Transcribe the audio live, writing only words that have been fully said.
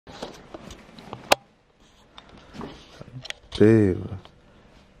Babe.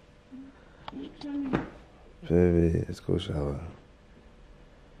 Baby, let's go shower.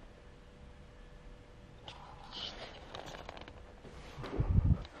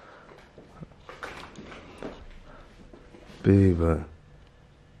 Babe, we're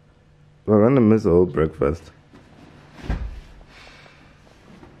gonna miss the whole breakfast.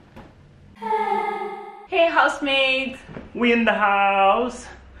 Hey housemates! We in the house!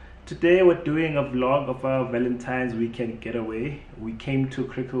 Today we're doing a vlog of our Valentine's weekend getaway. We came to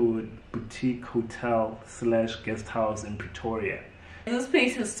Cricklewood Boutique Hotel / guest house in Pretoria. This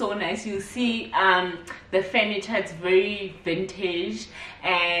place is so nice. You see the furniture, it's very vintage,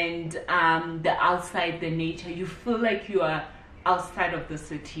 and the outside, the nature, you feel like you are outside of the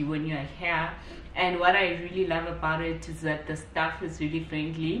city when you are here. And what I really love about it is that the staff is really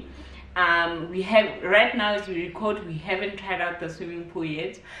friendly. We have, right now as we record, we haven't tried out the swimming pool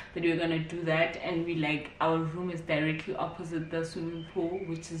yet, but we're gonna do that. And we like, our room is directly opposite the swimming pool,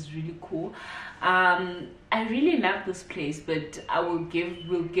 which is really cool. I really love this place, but we'll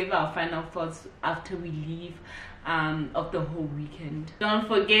give our final thoughts after we leave of the whole weekend. Don't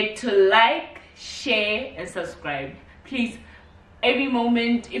forget to like, share and subscribe, please. Every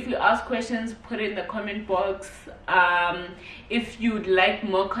moment, if you ask questions, put it in the comment box. If you'd like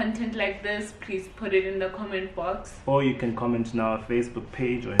more content like this, please put it in the comment box. Or you can comment on our Facebook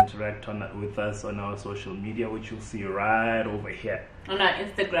page or interact with us on our social media, which you'll see right over here. On our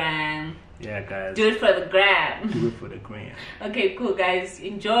Instagram. Yeah, guys. Do it for the gram. Do it for the gram. Okay, cool, guys.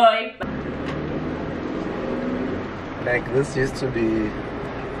 Enjoy. Like, this used to be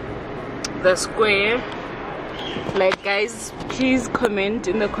the square. Like, guys, please comment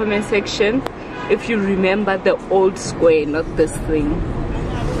in the comment section if you remember the old square, not this thing.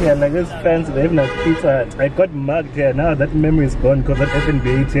 Yeah, like this fancy, they even have Pizza Hut. I got mugged here. Now that memory is gone because that F&B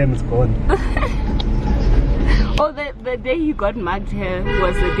ATM is gone. Oh, the day he got mugged here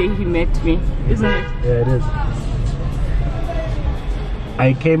was the day he met me, isn't it? Yeah, it is.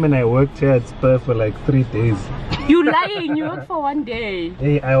 I came and I worked here at Spur for like 3 days. You lying, you worked for 1 day.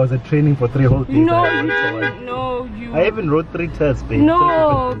 Hey, I was at training for 3 whole days. No, you didn't. No, you. I even wrote 3 tests, babe.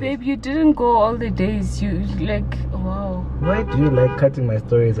 No, babe, you didn't go all the days. You like, wow. Why do you like cutting my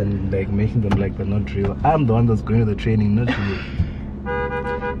stories and like making them like they're not real? I'm the one that's going to the training, not you.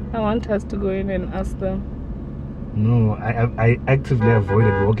 I want us to go in and ask them. No, I actively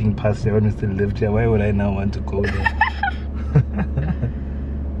avoided walking past here when we still lived here. Why would I now want to go there?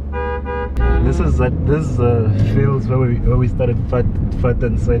 This is fields where we started fat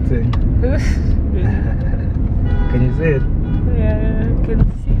and sweating. Can you see it? Yeah, I can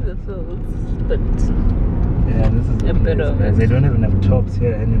see the fields, but yeah, this is a bit of it. They don't even have shops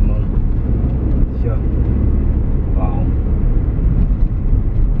here anymore. Yeah. Wow.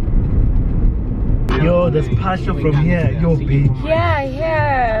 Yo, there's pasture from here. Yo, babe.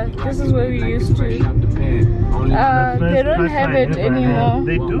 Yeah. This is where we used to. They don't have it anymore.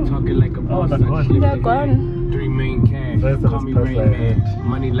 They do. Oh, they're gone. They're gone. 3 main cash. Call me Rain Man.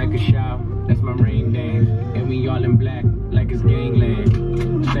 Money like a shower. That's my rain dance. And we all in black like it's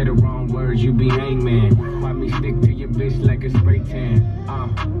gangland. Say the wrong words, you be hangman. Why me stick to your bitch like a spray tan?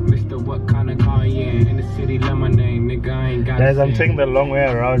 Mister, what kind of car you in the city? Love my name, nigga. I ain't got. Guys, I'm taking the long way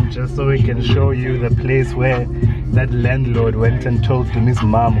around just so we can show you the place where that landlord went and told to Miss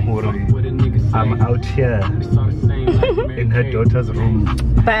Mom I'm out here in her daughter's room.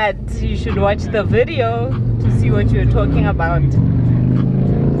 But you should watch the video to see what you're talking about.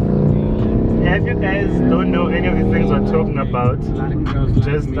 Yeah, if you guys don't know any of the things we're talking about,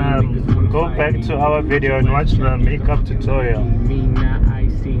 just go back to our video and watch the makeup tutorial.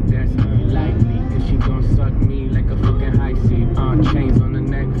 Chains on the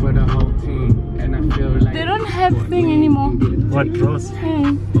neck for the whole team, and I feel like they don't have thing anymore. What draws?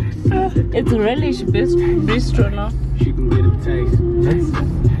 It's relish bistro now. She can get a taste.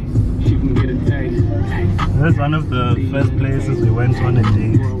 She can get a taste. That's one of the first places we went on a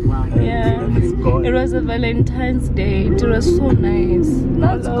date. Yeah, it was a Valentine's Day. It was so nice.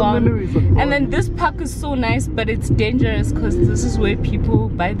 Now it's gone. And then this park is so nice, but it's dangerous because this is where people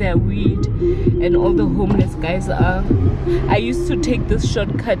buy their weed and all the homeless guys are. I used to take this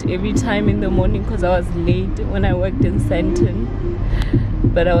shortcut every time in the morning because I was late when I worked in Sandton,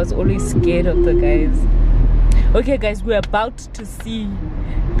 but I was always scared of the guys. Okay guys, we're about to see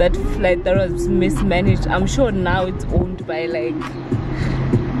that flat that was mismanaged. I'm sure now it's owned by like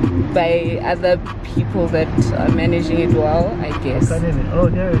by other people that are managing it well, I guess. Oh,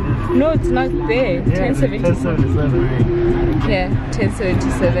 there it is. No, it's not there. Yeah, 1077. Yeah,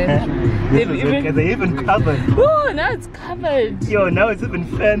 1077. They even covered. Oh, now it's covered. Yo, now it's even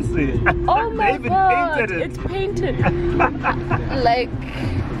fancy. Oh my even god, painted it. it's painted. Like,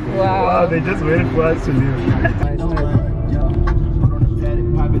 Wow, wow. they just waited for us to leave.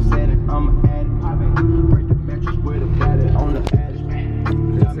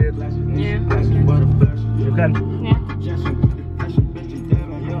 Yeah. You can. Yeah.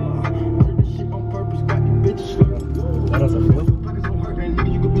 That was a feel.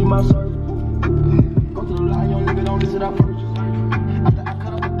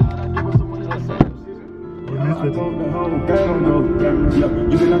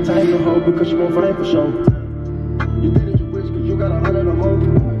 You cannot take the hoe because you gon' fight for sure. You did it, you wish, cause you got 100 or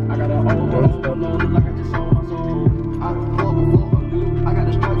more. I got an old look like I just sold my soul. I fuck before I got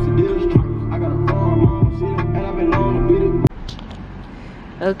the stripes to deal. I got a farm on city, and I've been known to beat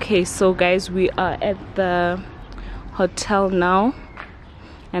it. Okay, so guys, we are at the hotel now,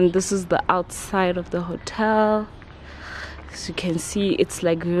 and this is the outside of the hotel. As you can see, it's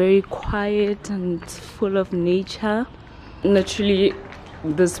like very quiet and full of nature. Naturally,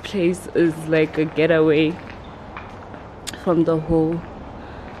 this place is like a getaway from the whole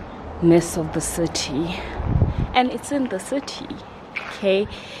mess of the city, and it's in the city. Okay,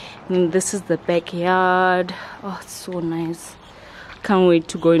 and this is the backyard. Oh, it's so nice. Can't wait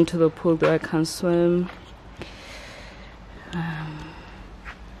to go into the pool, though I can't swim.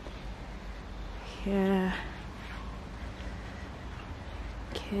 Yeah.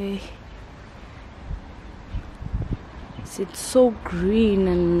 Okay. It's so green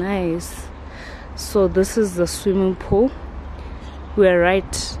and nice. So this is the swimming pool. We're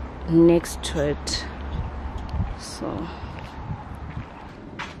right next to it. So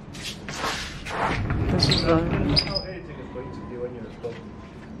this is the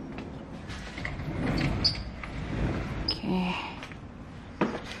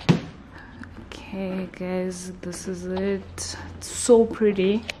okay guys, this is it. It's so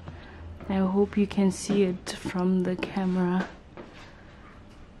pretty. I hope you can see it from the camera.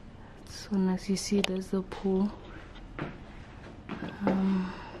 As soon as you see, there's the pool.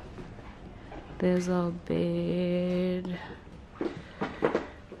 There's our bed.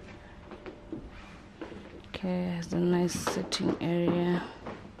 Okay, there's a nice sitting area.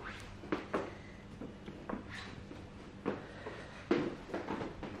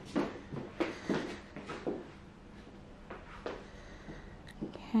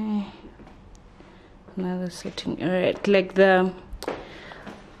 Okay, another sitting area. Like the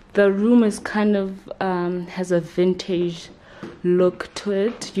room is kind of has a vintage look to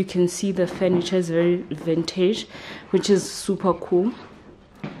it. You can see the furniture is very vintage, which is super cool,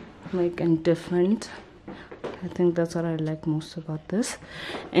 like, and different. I think that's what I like most about this.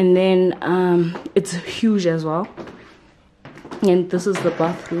 And then it's huge as well, and this is the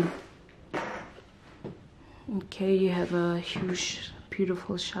bathroom. Okay, you have a huge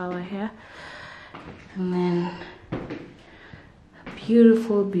beautiful shower here, and then a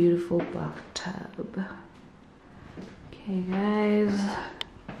beautiful bathtub. Okay guys,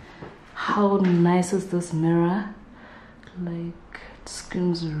 how nice is this mirror? Like, it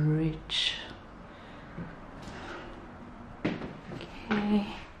screams rich. Okay,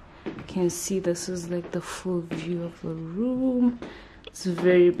 you can see this is like the full view of the room. It's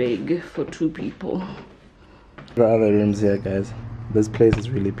very big for 2 people. There are other rooms here, guys. This place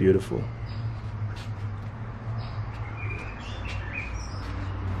is really beautiful.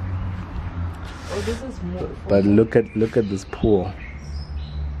 Oh, this is more. But look at this pool.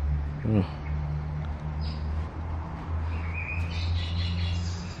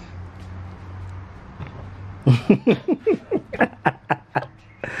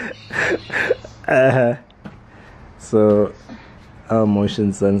 So our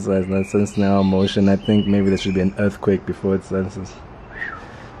motion sensor is not sensing our motion. I think maybe there should be an earthquake before it senses.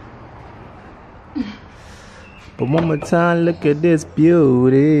 But one more time, look at this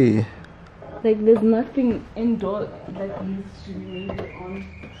beauty. Like, there's nothing indoor that needs to be on.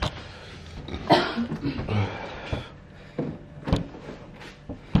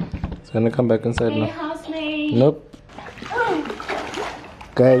 It's gonna come back inside Hey, now. housemate. Nope.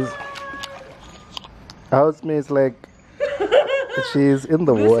 Guys, housemate's like, she's in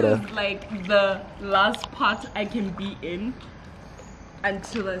the water. This is like the last part I can be in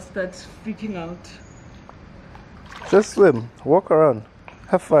until I start freaking out. Just swim, walk around,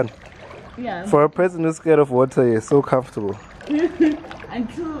 have fun. Yeah. For a person who's scared of water, you're so comfortable.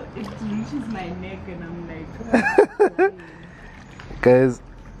 Until it reaches my neck and I'm like, Guys,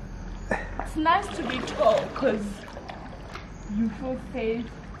 It's nice to be tall because you feel safe.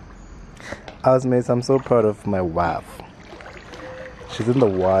 Housemates, I'm so proud of my wife. She's in the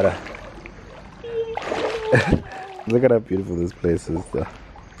water. Look at how beautiful this place is though.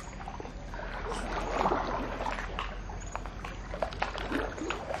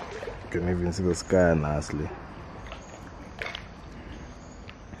 You can even see the sky nicely.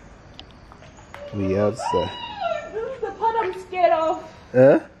 We outside. This is the part I'm scared of.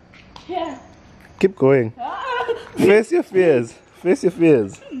 Huh? Yeah. Keep going. Face your fears. Face your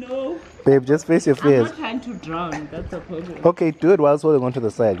fears. No. Babe, just face your I'm fears. not trying to drown. That's the problem. Okay, do it whilst holding on to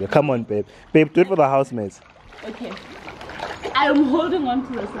the side. Come on, babe. Babe, do it for the housemates. Okay. I'm holding on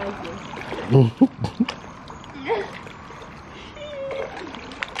to the side.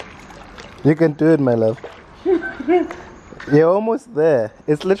 You can do it, my love. You're almost there.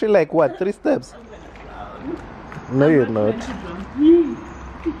 It's literally like what, 3 steps? No, you're not.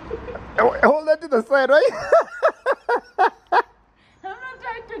 Hold on to the side, right? I'm not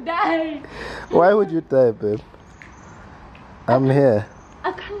trying to die. Why would you die, babe? I'm here.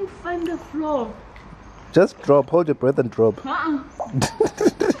 I can't find the floor. Just drop. Hold your breath and drop. Like,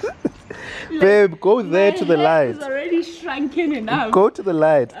 Babe, go there to the my light. head is already shrunken enough. Go to the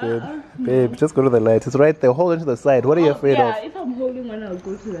light, babe. Babe, just go to the light. It's right there. Hold on to the side. What are you afraid yeah, of? if I'm holding one, I'll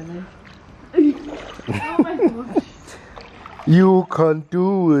go to the light. Oh my gosh. You can't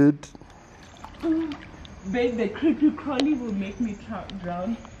do it. Babe, the creepy crawly will make me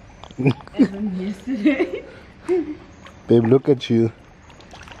drown. Even yesterday. Babe, look at you.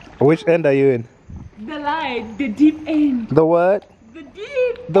 Which end are you in? The light, the deep end. The what? The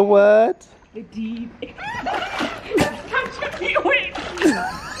deep. The what? The deep. It's touching me. Wait.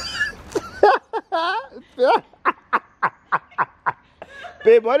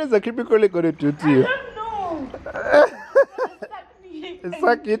 Babe, what is the creepy crawly going to do to you? I don't know. It's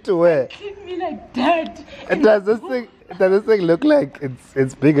suck you to where? Treat me like that. Does this thing look like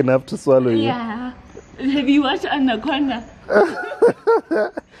it's big enough to swallow you? Yeah. Have you watched Anaconda?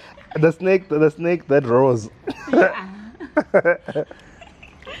 The snake that rose. Yeah.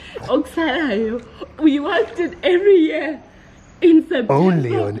 Oxalayo. We watched it every year in September.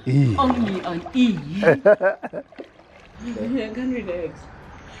 Only on E. Only on E. I can't relax.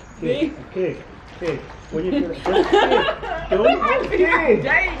 Okay. When you feel like don't hold I'm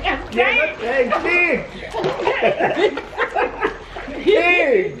dying.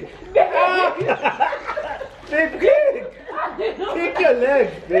 Kick your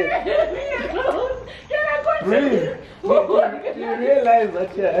legs, babe. Breathe. You realize that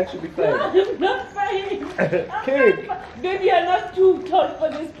you're actually fine. I'm not fine. Kick. Baby, you're not too tall for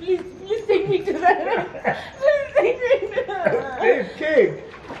this. Please take me to the left. Please take me to the left. Babe, kick.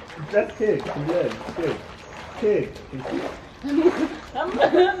 Just kick. Yes, kick. I'm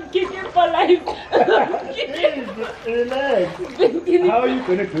kicking for life. I'm kicking. Relax. How are you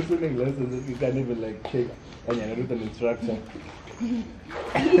going to do swimming lessons if you can't even like kick and you're not with an instructor?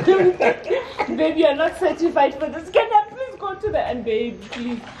 Baby, you're not certified for this. Can I please go to the end, babe?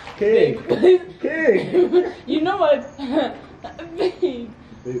 Please. Kick. Babe. Kick. You know what? Babe,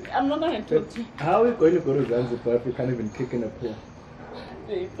 Babe. I'm not going to talk to you. How are we going to go to Zanzibar if we can't even kick in a pool?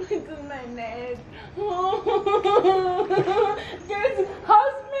 Babe, it's in my neck. There's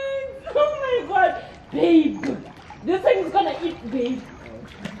housemates. Oh my god. Babe, this thing is gonna eat, babe.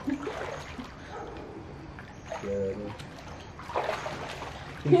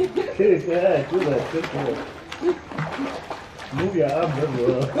 Kick, yeah, do that, just do it. Move your arms as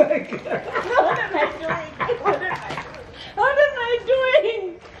well. What am I doing? What am I doing?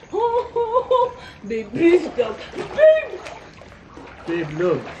 Babe, please stop. Babe. Babe,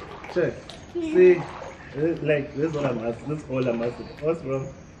 look, check. See, like this is all I'm asking. This is all I'm asking. What's wrong?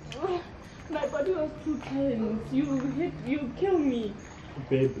 My body was too tense. You kill me.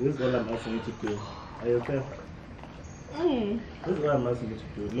 Babe, this is all I'm asking you to do. Are you okay? This is what I'm asking you to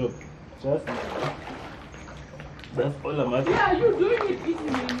do. Look, just that's all I'm asking. Yeah, you're doing it easily.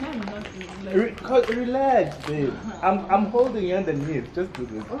 I'm not like. Relax, babe. I'm holding you underneath. Just do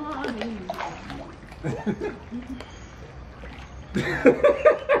this.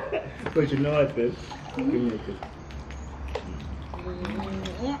 But you know what, babe? Give me a kiss.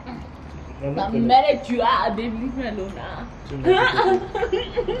 I'm mad at you. Babe, leave me alone now.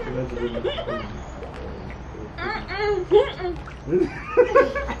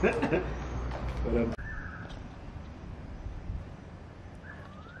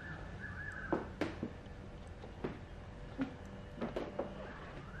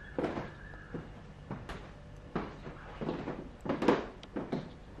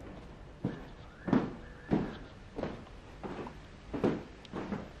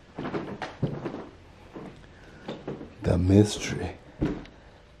 a mystery.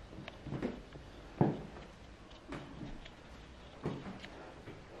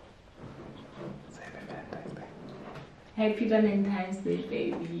 Happy Valentine's Day,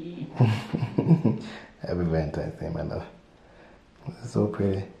 baby. Happy Valentine's Day, my love. This is so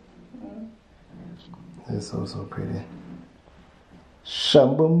pretty. This is so pretty.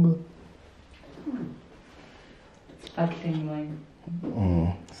 Shambum. Sparkling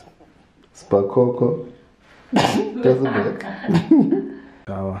wine. Spakoko. Doesn't work.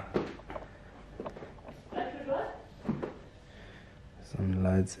 Shower. Some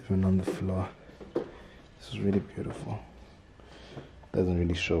lights even on the floor. This is really beautiful. Doesn't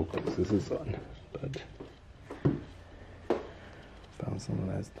really show because this is on, but found some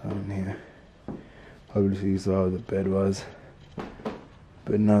lights down here. Obviously you saw how the bed was,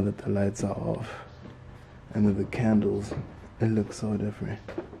 but now that the lights are off and with the candles, it looks so different.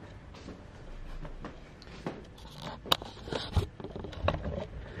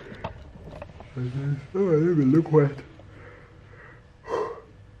 Oh, I didn't even look wet.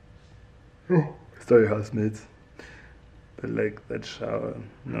 Oh, sorry, housemates. But like that shower,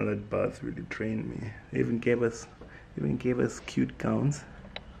 that bath really trained me. They even gave us cute gowns.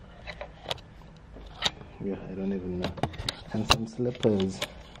 Yeah, I don't even know. And some slippers.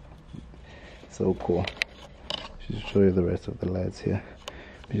 So cool. Should show you the rest of the lights here.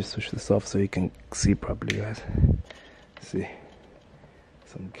 Let me just switch this off so you can see properly, guys. See,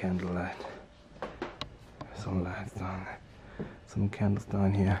 some candlelight. Some lights down there. Some candles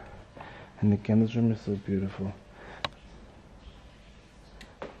down here. And the candles room is so beautiful.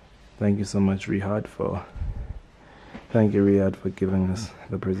 Thank you so much, Riyadh, thank you, Riyadh, for giving us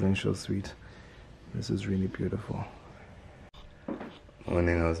the presidential suite. This is really beautiful.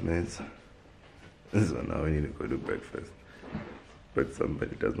 Morning, housemates. So now we need to go to breakfast. But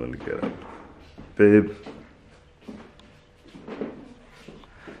somebody doesn't want to get up. Babe.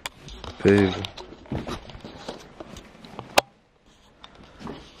 Babe.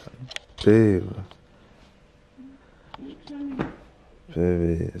 Babe.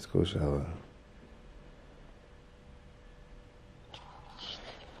 Baby, let's go shower.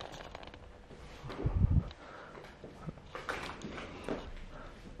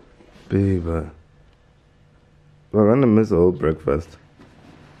 Babe, we're gonna miss the whole breakfast.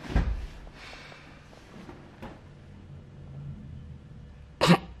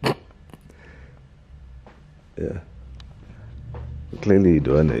 Yeah. Clearly you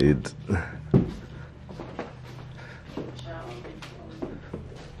don't want to eat.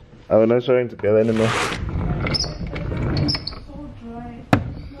 Are we not showering together anymore? So dry.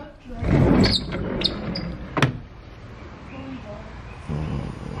 Not dry.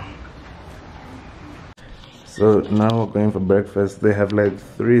 So now we're going for breakfast. They have like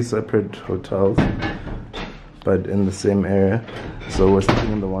 3 separate hotels, but in the same area. So we're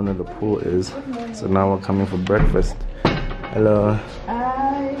sitting in the one where the pool is. So now we're coming for breakfast. Hello.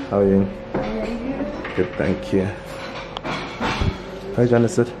 Hi. How are you? How are you? Good, thank you. Hi, Johnny,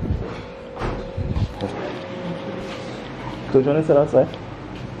 sit. Do you want to sit outside?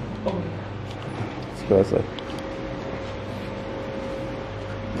 Let's go outside.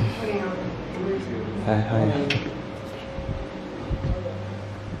 Hi.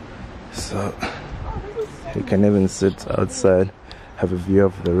 So, you can even sit outside, have a view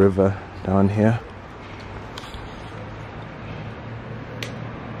of the river down here.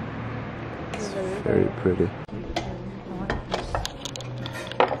 It's very pretty.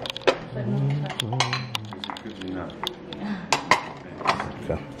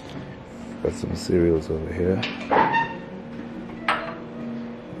 Okay. Got some cereals over here.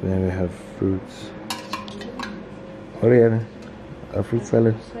 Then we have fruits. What are you having? A fruit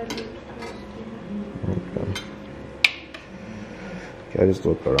salad? Okay. I just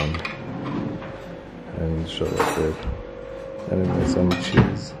walk around and show what's good. And then there's some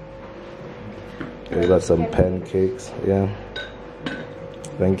cheese. We got some pancakes, yeah.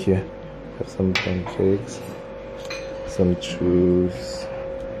 Thank you. Got some pancakes, some chews,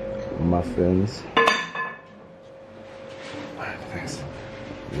 muffins. Alright, thanks.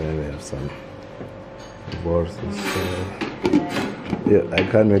 Then we have some bars and stuff. Yeah, I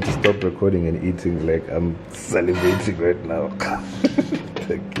can't wait to stop recording and eating. Like, I'm salivating right now.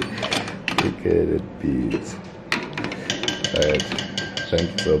 Look at it, beads. Alright,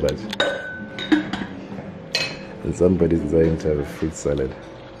 thank you so much. And somebody's going to have a fruit salad.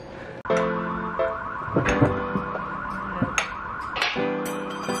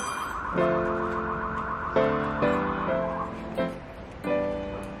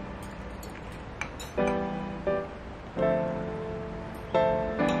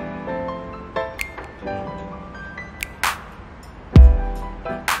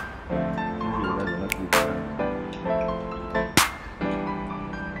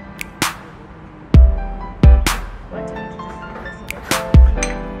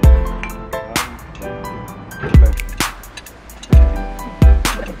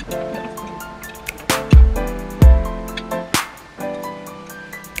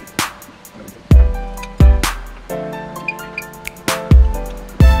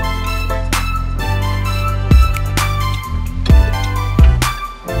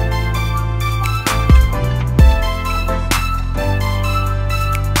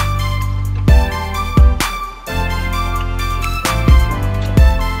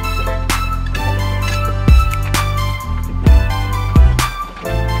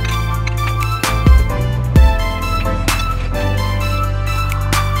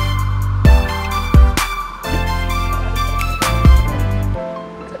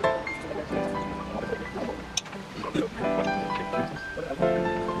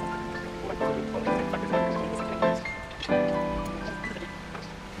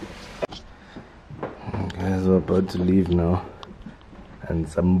 about to leave now, and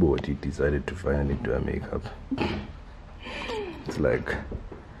somebody decided to finally do her makeup. It's like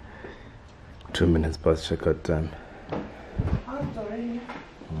 2 minutes past checkout time.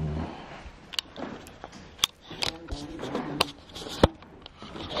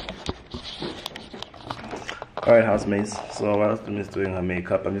 Alright, housemates, so whilst Dumi is doing her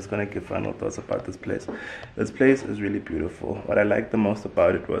makeup, I'm just going to give final thoughts about this place. This place is really beautiful. What I liked the most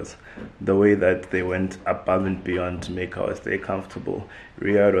about it was the way that they went above and beyond to make our stay comfortable.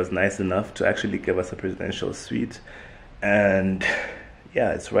 Riyadh was nice enough to actually give us a presidential suite, and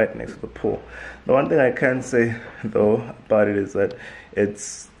yeah, it's right next to the pool. The one thing I can say though about it is that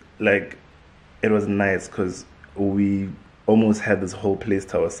it's like, it was nice because we almost had this whole place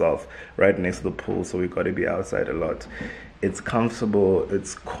to ourselves right next to the pool, so we got to be outside a lot. It's comfortable,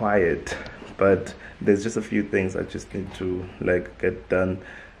 it's quiet, but there's just a few things I just need to like get done,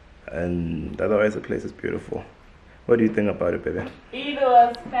 and otherwise the place is beautiful. What do you think about it, baby? It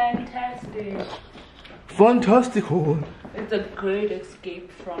was fantastic. Fantastical. It's a great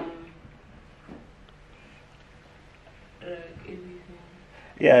escape from everything.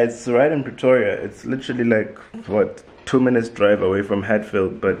 Yeah, it's right in Pretoria. It's literally like, what, 2 minutes drive away from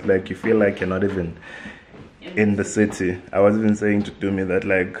Hatfield, but like you feel like you're not even in the city. I was even saying to Dumi that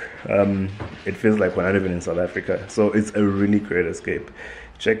like it feels like we're not even in South Africa. So it's a really great escape.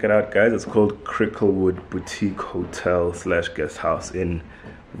 Check it out, guys. It's called Cricklewood Boutique Hotel / guest house in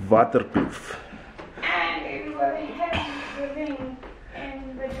Waterkloof. And it will have the link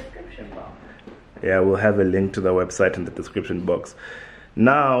in the description box. Yeah, we'll have a link to the website in the description box.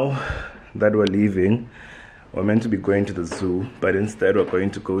 Now that we're leaving, we're meant to be going to the zoo, but instead we're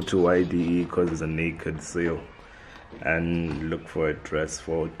going to go to YDE because there's a naked sale and look for a dress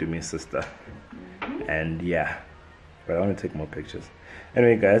for Dumi's sister. And yeah, but I want to take more pictures.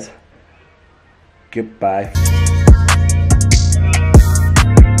 Anyway, guys, goodbye.